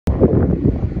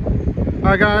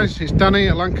Hi guys, it's Danny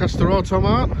at Lancaster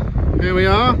Automart. Here we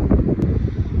are.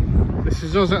 This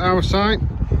is us at our site,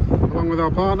 along with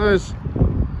our partners,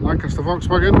 Lancaster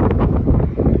Volkswagen.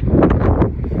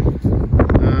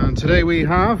 And today we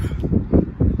have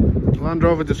Land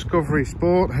Rover Discovery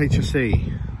Sport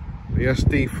HSE, the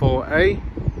SD4A,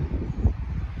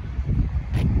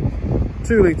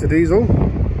 2-litre diesel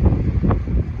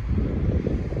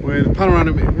with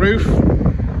panoramic roof,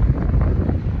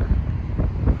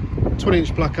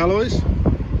 20-inch black alloys,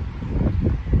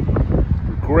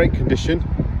 great condition,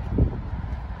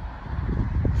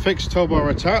 fixed tow bar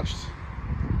attached,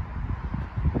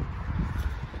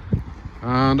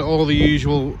 and all the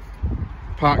usual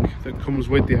pack that comes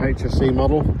with the HSE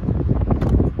model.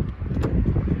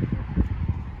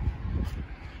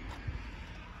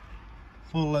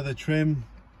 Full leather trim,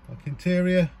 black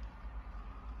interior,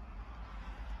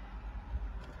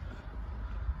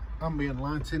 ambient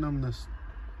lighting on the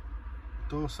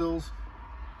door sills.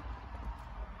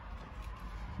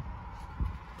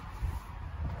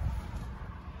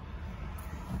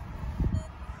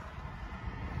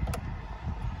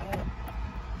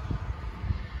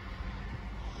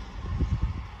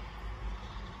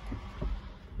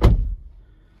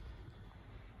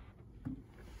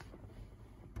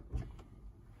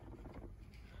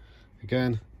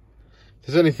 Again, if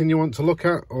there's anything you want to look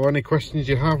at or any questions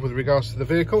you have with regards to the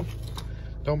vehicle,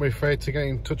 don't be afraid to get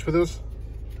in touch with us.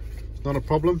 It's not a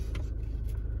problem.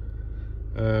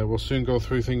 We'll soon go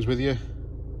through things with you,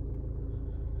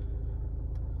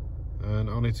 and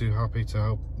only too happy to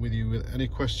help with you with any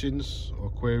questions or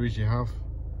queries you have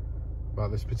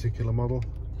about this particular model.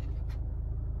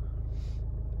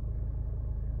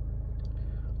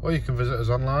 Or you can visit us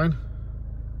online,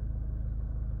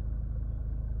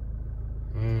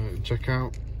 check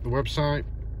out the website.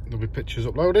 There'll be pictures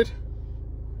uploaded.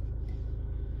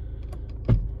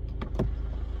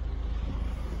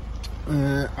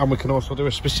 And we can also do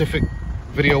a specific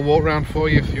video walk around for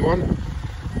you if you want.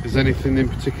 If there's anything in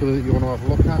particular that you want to have a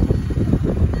look at,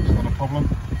 it's not a problem.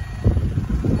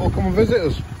 Or come and visit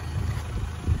us.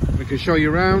 We can show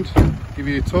you around, give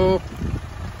you a tour,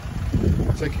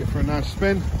 take it for a nice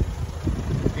spin.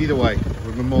 Either way,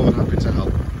 we'd be more than happy to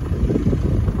help.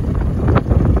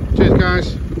 Cheers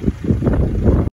guys.